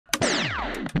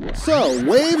So,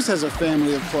 Waves has a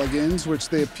family of plugins which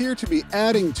they appear to be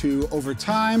adding to over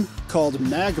time called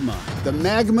Magma. The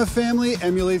Magma family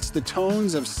emulates the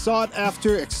tones of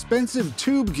sought-after expensive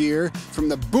tube gear from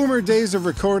the boomer days of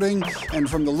recording, and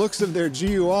from the looks of their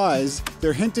GUIs,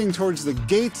 they're hinting towards the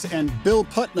Gates and Bill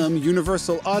Putnam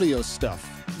Universal Audio stuff.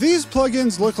 These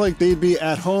plugins look like they'd be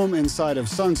at home inside of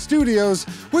Sun Studios,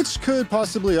 which could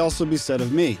possibly also be said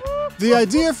of me. The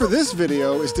idea for this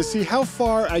video is to see how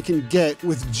far I can get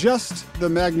with just the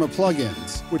Magma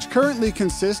plugins, which currently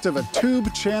consist of a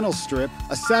tube channel strip,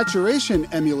 a saturation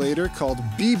emulator called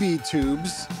BB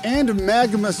Tubes, and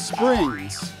Magma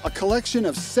Springs, a collection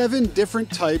of 7 different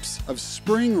types of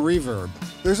spring reverb.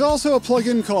 There's also a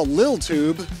plugin called Lil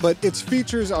Tube, but its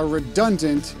features are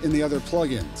redundant in the other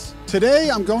plugins. Today,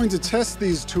 I'm going to test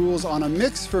these tools on a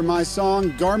mix for my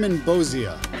song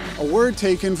Garmonbozia, a word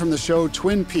taken from the show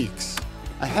Twin Peaks.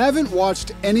 I haven't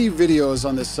watched any videos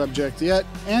on this subject yet,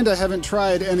 and I haven't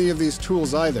tried any of these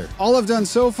tools either. All I've done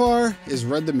so far is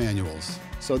read the manuals,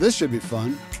 so this should be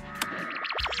fun.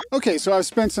 Okay, so I've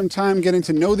spent some time getting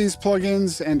to know these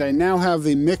plugins, and I now have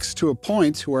the mix to a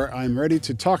point where I'm ready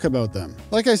to talk about them.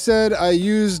 Like I said, I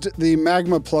used the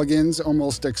Magma plugins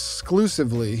almost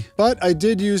exclusively, but I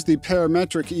did use the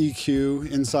parametric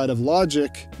EQ inside of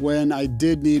Logic when I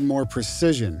did need more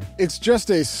precision. It's just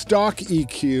a stock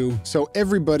EQ, so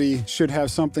everybody should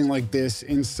have something like this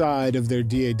inside of their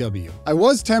DAW. I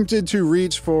was tempted to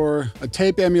reach for a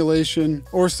tape emulation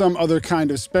or some other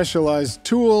kind of specialized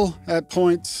tool at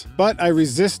points, but I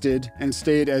resisted and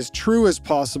stayed as true as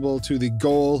possible to the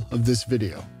goal of this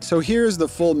video. So here's the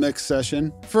full mix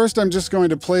session. First, I'm just going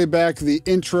to play back the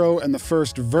intro and the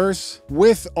first verse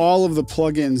with all of the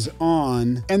plugins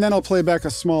on, and then I'll play back a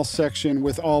small section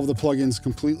with all of the plugins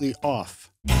completely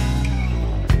off.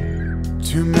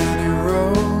 Too many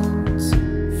roads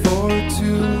for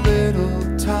too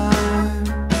little time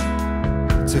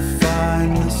to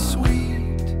find the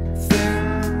sweet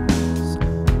things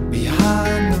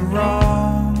behind the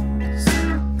wrongs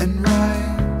and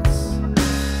rights.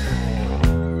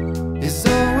 It's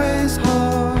always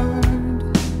hard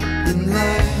in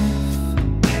life.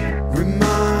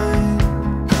 Remind,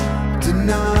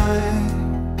 deny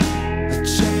a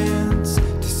chance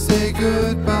to say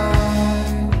goodbye.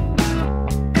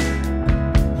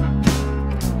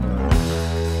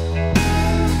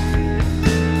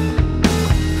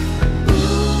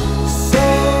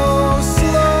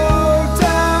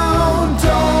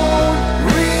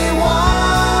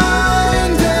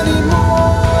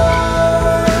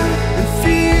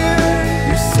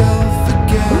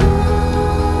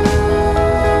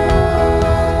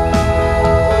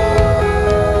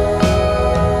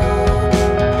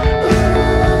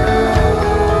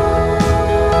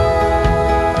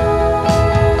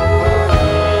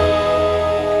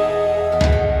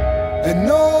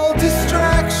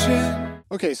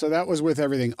 Okay, so that was with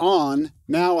everything on.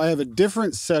 Now I have a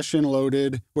different session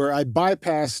loaded where I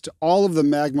bypassed all of the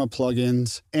Magma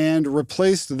plugins and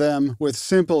replaced them with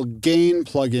simple gain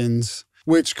plugins,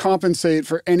 which compensate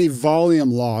for any volume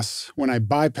loss when I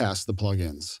bypass the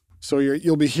plugins. So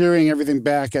you'll be hearing everything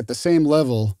back at the same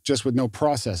level, just with no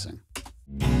processing.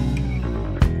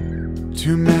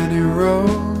 Too many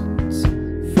roads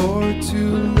for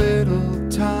too little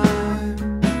time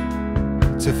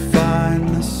to find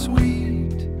the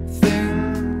sweet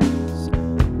things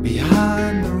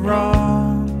behind the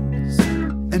wrongs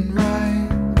and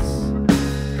rights.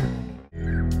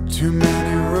 Too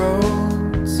many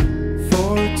roads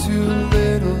for too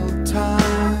little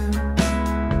time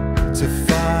to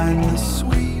find the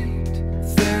sweet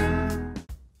thing.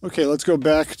 Okay, let's go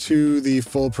back to the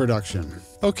full production.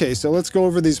 Okay, so let's go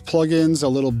over these plugins a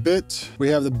little bit. We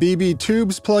have the BB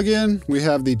Tubes plugin, we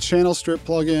have the Channel Strip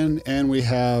plugin, and we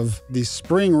have the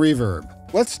Spring Reverb.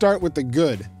 Let's start with the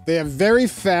good. They have very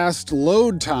fast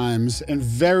load times and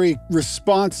very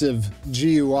responsive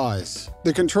GUIs.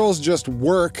 The controls just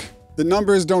work. The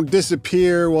numbers don't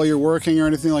disappear while you're working or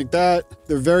anything like that.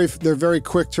 They're very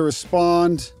quick to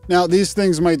respond. Now, these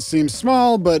things might seem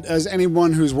small, but as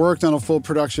anyone who's worked on a full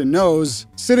production knows,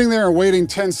 sitting there and waiting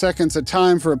 10 seconds at a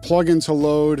time for a plugin to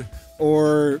load,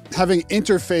 or having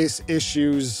interface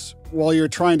issues while you're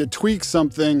trying to tweak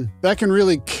something, that can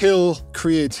really kill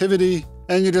creativity,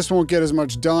 and you just won't get as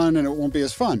much done and it won't be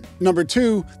as fun. Number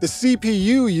two, the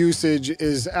CPU usage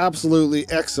is absolutely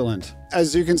excellent.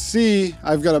 As you can see,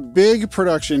 I've got a big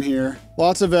production here,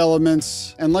 lots of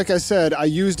elements, and like I said, I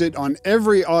used it on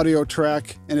every audio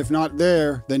track, and if not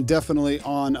there, then definitely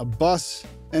on a bus.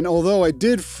 And although I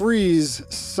did freeze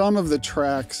some of the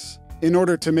tracks in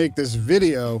order to make this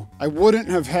video. I wouldn't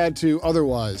have had to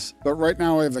otherwise. But right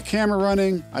now I have the camera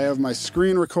running, I have my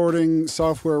screen recording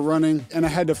software running, and I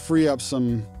had to free up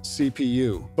some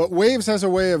CPU. But Waves has a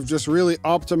way of just really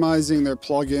optimizing their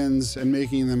plugins and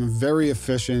making them very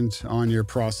efficient on your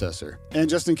processor. And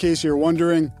just in case you're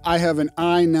wondering, I have an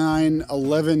i9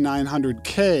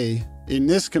 11900K in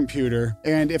this computer,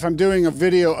 and if I'm doing a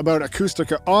video about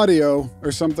Acoustica audio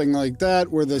or something like that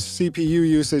where the CPU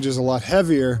usage is a lot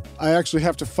heavier, I actually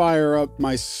have to fire up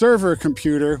my server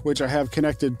computer, which I have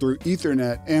connected through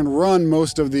Ethernet, and run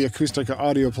most of the Acoustica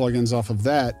audio plugins off of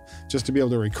that just to be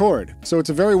able to record. So it's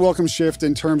a very welcome shift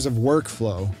in terms of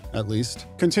workflow, at least.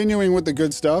 Continuing with the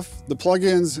good stuff, the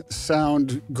plugins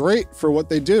sound great for what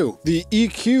they do. The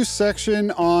EQ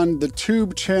section on the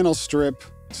tube channel strip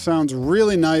sounds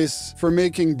really nice for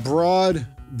making broad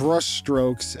brush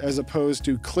strokes as opposed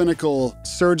to clinical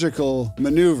surgical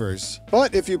maneuvers.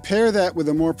 But if you pair that with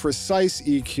a more precise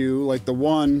EQ, like the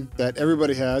one that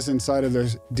everybody has inside of their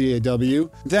DAW,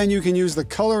 then you can use the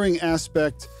coloring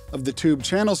aspect of the tube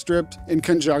channel strip in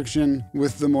conjunction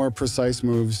with the more precise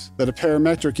moves that a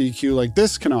parametric EQ like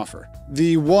this can offer.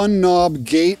 The one knob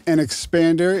gate and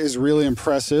expander is really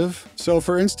impressive. So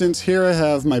for instance, here I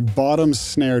have my bottom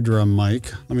snare drum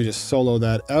mic. Let me just solo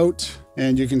that out.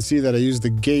 And you can see that I use the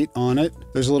gate on it.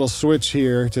 There's a little switch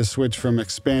here to switch from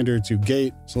expander to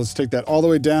gate. So let's take that all the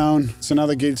way down. So now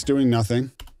the gate's doing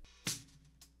nothing.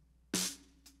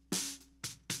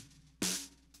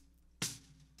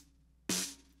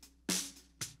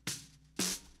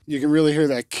 You can really hear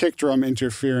that kick drum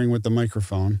interfering with the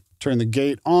microphone. Turn the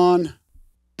gate on.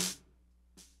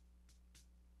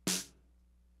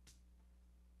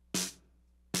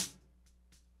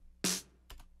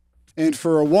 And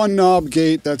for a one knob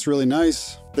gate, that's really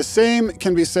nice. The same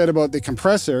can be said about the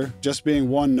compressor, just being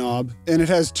one knob, and it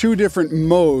has two different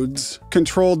modes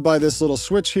controlled by this little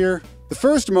switch here. The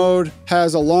first mode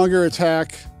has a longer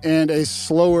attack and a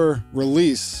slower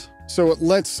release, so it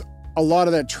lets a lot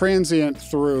of that transient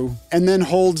through and then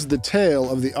holds the tail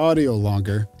of the audio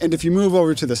longer. And if you move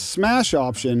over to the smash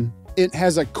option, it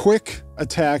has a quick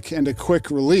attack and a quick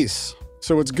release.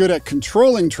 So it's good at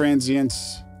controlling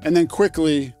transients and then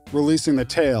quickly releasing the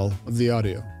tail of the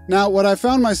audio. Now, what I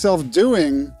found myself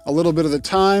doing a little bit of the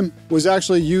time was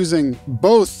actually using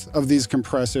both of these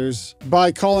compressors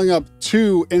by calling up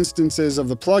two instances of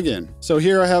the plugin. So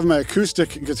here I have my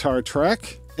acoustic guitar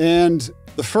track, and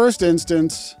the first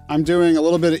instance, I'm doing a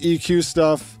little bit of EQ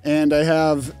stuff, and I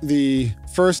have the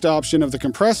first option of the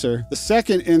compressor. The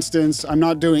second instance, I'm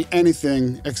not doing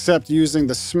anything except using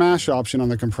the smash option on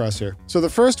the compressor. So the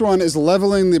first one is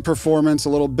leveling the performance a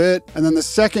little bit, and then the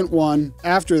second one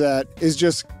after that is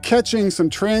just catching some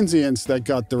transients that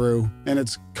got through, and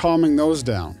it's calming those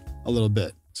down a little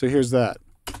bit. So here's that.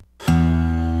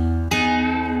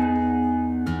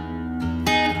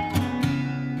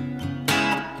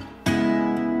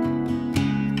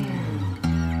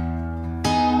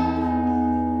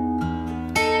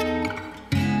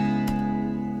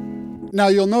 Now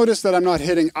you'll notice that I'm not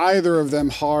hitting either of them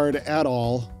hard at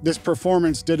all. This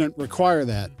performance didn't require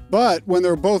that. But when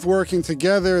they're both working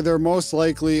together, they're most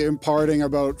likely imparting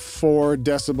about 4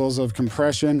 decibels of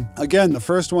compression. Again, the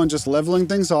first one just leveling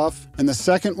things off, and the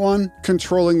second one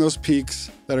controlling those peaks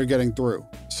that are getting through.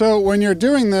 So when you're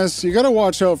doing this, you gotta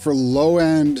watch out for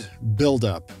low-end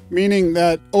buildup, meaning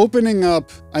that opening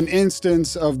up an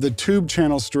instance of the tube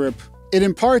channel strip, it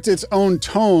imparts its own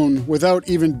tone without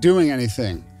even doing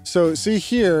anything. So see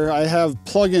here, I have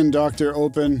plugin doctor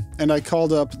open, and I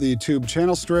called up the tube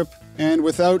channel strip, and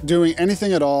without doing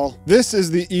anything at all, this is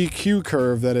the EQ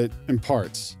curve that it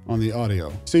imparts on the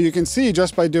audio. So you can see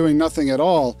just by doing nothing at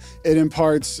all, it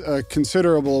imparts a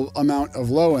considerable amount of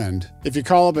low end. If you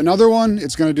call up another one,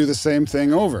 it's going to do the same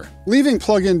thing over. Leaving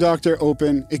plugin doctor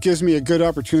open, it gives me a good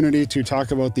opportunity to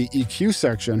talk about the EQ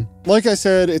section. Like I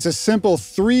said, it's a simple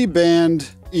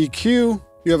 3-band EQ.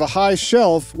 You have a high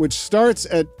shelf, which starts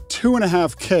at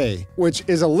 2.5K, which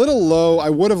is a little low. I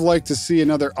would have liked to see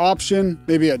another option,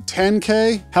 maybe at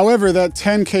 10K. However, that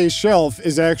 10K shelf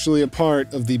is actually a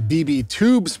part of the BB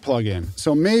Tubes plugin,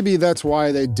 so maybe that's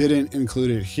why they didn't include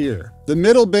it here. The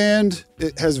middle band,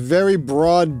 it has very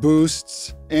broad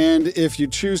boosts, and if you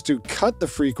choose to cut the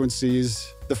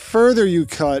frequencies, the further you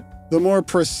cut, the more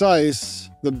precise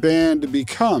the band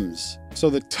becomes. So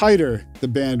the tighter the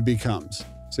band becomes.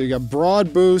 So you got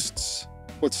broad boosts.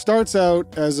 What starts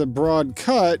out as a broad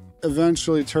cut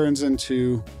eventually turns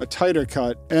into a tighter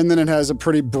cut, and then it has a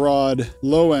pretty broad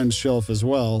low-end shelf as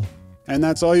well. And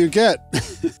that's all you get.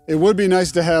 It would be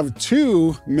nice to have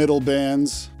 2 middle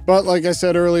bands, But like I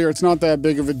said earlier, it's not that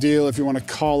big of a deal if you want to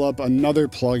call up another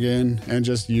plugin and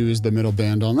just use the middle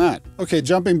band on that. Okay,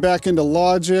 jumping back into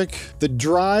Logic, the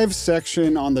drive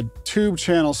section on the tube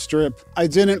channel strip, I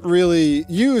didn't really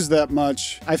use that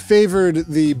much. I favored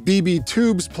the BB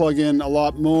Tubes plugin a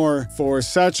lot more for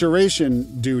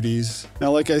saturation duties.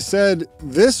 Now, like I said,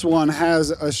 this one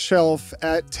has a shelf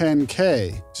at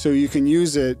 10K, so you can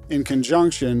use it in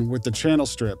conjunction with the channel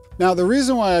strip. Now, the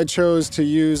reason why I chose to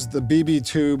use the BB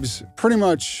Tubes pretty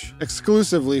much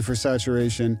exclusively for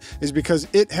saturation is because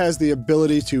it has the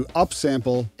ability to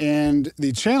upsample and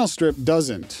the channel strip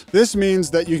doesn't. This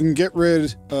means that you can get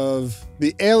rid of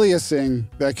the aliasing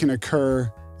that can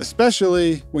occur,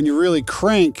 especially when you really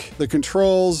crank the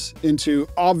controls into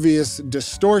obvious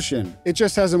distortion. It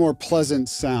just has a more pleasant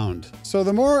sound. So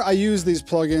the more I use these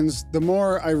plugins, the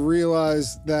more I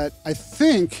realize that I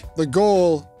think the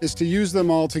goal is to use them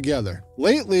all together.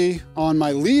 Lately, on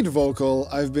my lead vocal,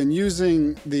 I've been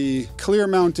using the Clear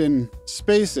Mountain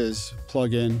Spaces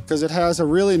plugin because it has a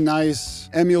really nice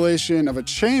emulation of a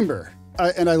chamber.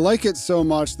 And I like it so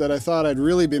much that I thought I'd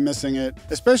really be missing it,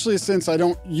 especially since I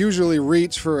don't usually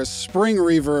reach for a spring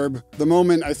reverb the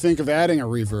moment I think of adding a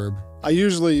reverb. I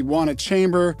usually want a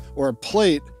chamber or a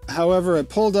plate. However, I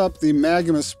pulled up the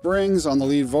Magma Springs on the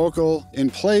lead vocal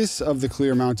in place of the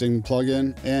Clear Mountain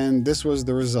plugin, and this was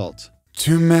the result.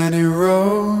 Too many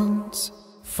roads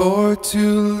for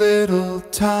too little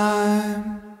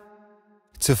time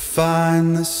to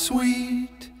find the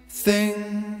sweet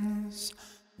things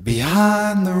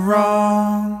behind the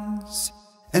wrongs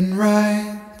and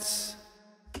rights.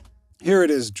 Here it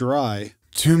is dry.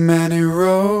 Too many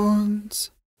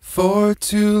roads for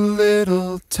too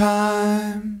little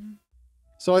time.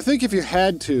 So I think if you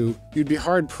had to, you'd be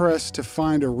hard-pressed to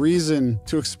find a reason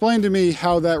to explain to me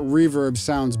how that reverb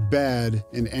sounds bad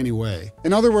in any way.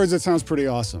 In other words, it sounds pretty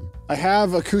awesome. I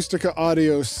have Acoustica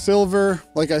Audio Silver.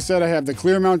 Like I said, I have the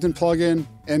Clear Mountain plugin,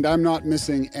 and I'm not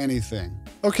missing anything.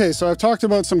 Okay, so I've talked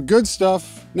about some good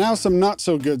stuff, now some not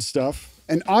so good stuff.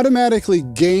 An automatically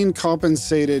gain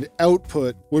compensated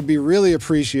output would be really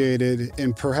appreciated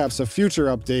in perhaps a future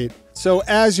update. So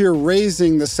as you're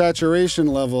raising the saturation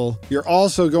level, you're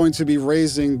also going to be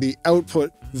raising the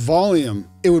output volume.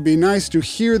 It would be nice to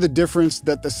hear the difference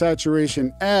that the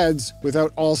saturation adds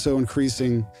without also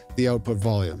increasing the output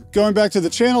volume. Going back to the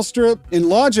channel strip, in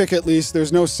Logic at least,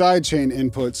 there's no sidechain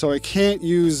input, so I can't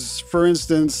use, for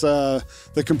instance, the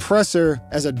compressor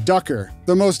as a ducker.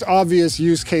 The most obvious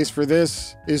use case for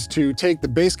this is to take the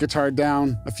bass guitar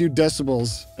down a few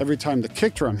decibels every time the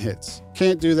kick drum hits.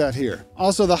 Can't do that here.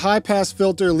 Also, the high pass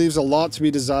filter leaves a lot to be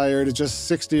desired at just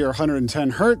 60 or 110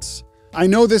 hertz. I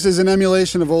know this is an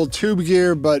emulation of old tube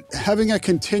gear, but having a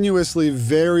continuously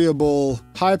variable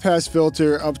high-pass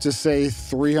filter up to, say,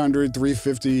 300,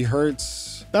 350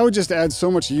 hertz, that would just add so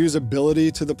much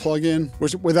usability to the plugin,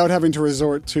 without having to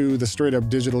resort to the straight-up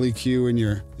digital EQ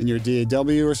in your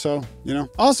DAW or so, you know?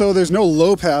 Also, there's no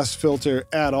low-pass filter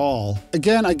at all.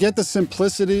 Again, I get the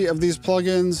simplicity of these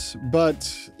plugins,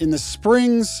 but in the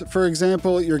Springs, for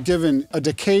example, you're given a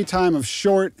decay time of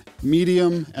short,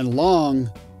 medium, and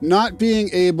long. Not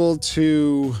being able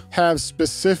to have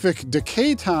specific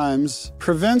decay times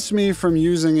prevents me from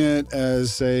using it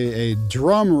as, say, a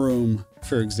drum room,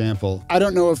 for example. I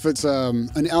don't know if it's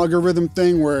an algorithm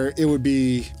thing where it would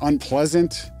be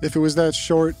unpleasant if it was that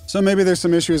short. So maybe there's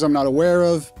some issues I'm not aware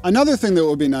of. Another thing that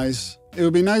would be nice, it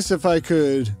would be nice if I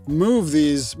could move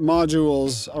these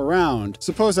modules around.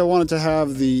 Suppose I wanted to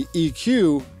have the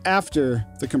EQ after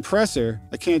the compressor.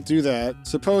 I can't do that.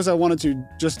 Suppose I wanted to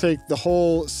just take the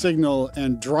whole signal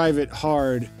and drive it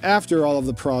hard after all of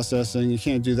the processing. You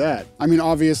can't do that. I mean,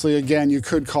 obviously, again, you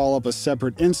could call up a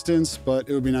separate instance, but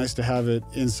it would be nice to have it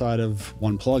inside of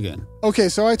one plugin. Okay,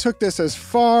 so I took this as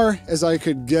far as I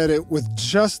could get it with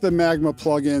just the Magma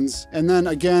plugins. And then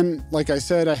again, like I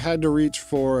said, I had to reach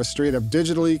for a straight up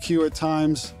digital EQ at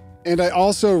times. And I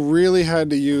also really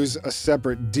had to use a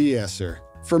separate de-esser.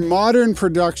 For modern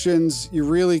productions, you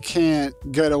really can't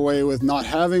get away with not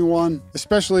having one,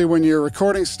 especially when you're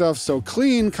recording stuff so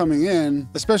clean coming in,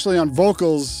 especially on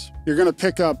vocals. You're gonna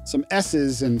pick up some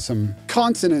S's and some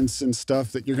consonants and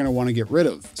stuff that you're gonna wanna get rid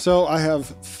of. So I have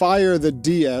Fire the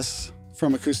DS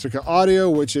from Acoustica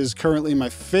Audio, which is currently my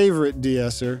favorite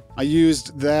de-esser. I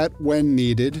used that when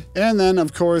needed. And then,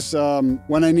 of course,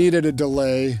 when I needed a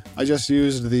delay, I just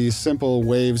used the simple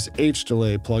Waves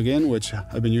H-Delay plugin, which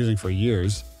I've been using for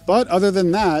years. But other than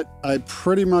that, I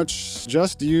pretty much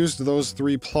just used those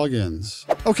three plugins.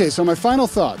 Okay, so my final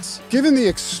thoughts. Given the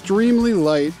extremely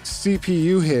light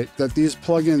CPU hit that these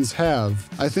plugins have,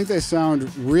 I think they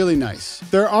sound really nice.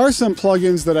 There are some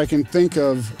plugins that I can think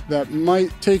of that might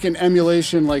take an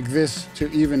emulation like this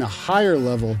to even a higher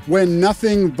level when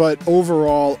nothing but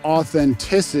overall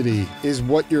authenticity is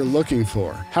what you're looking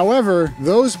for. However,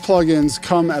 those plugins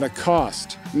come at a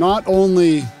cost. Not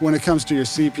only when it comes to your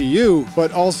CPU,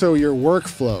 but also your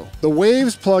workflow. The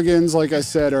Waves plugins, like I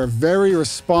said, are very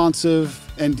responsive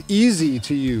and easy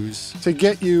to use to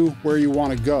get you where you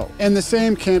want to go. And the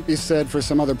same can't be said for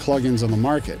some other plugins on the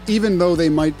market, even though they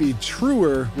might be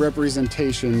truer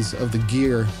representations of the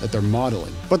gear that they're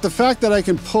modeling. But the fact that I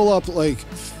can pull up like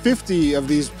 50 of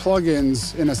these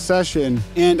plugins in a session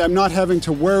and I'm not having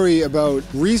to worry about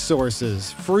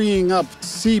resources, freeing up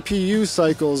CPU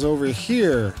cycles over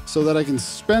here so that I can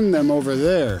spend them over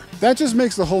there, that just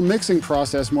makes the whole mixing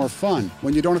process more fun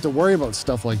when you don't have to worry about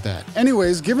stuff like that.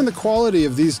 Anyways, given the quality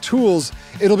of these tools,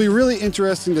 it'll be really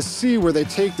interesting to see where they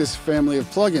take this family of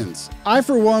plugins. I,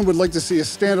 for one, would like to see a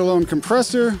standalone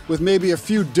compressor with maybe a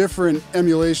few different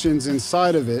emulations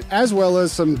inside of it, as well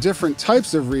as some different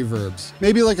types of reverbs.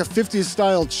 Maybe like a 50s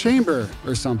style chamber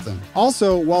or something.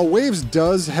 Also, while Waves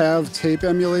does have tape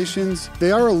emulations,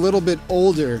 they are a little bit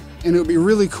older, and it would be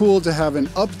really cool to have an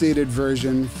updated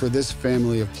version for this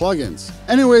family of plugins.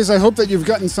 Anyways, I hope that you've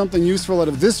gotten something useful out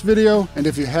of this video, and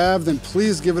if you have, then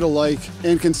please give it a like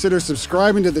and consider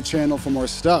subscribing to the channel for more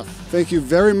stuff. Thank you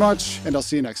very much, and I'll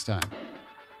see you next time.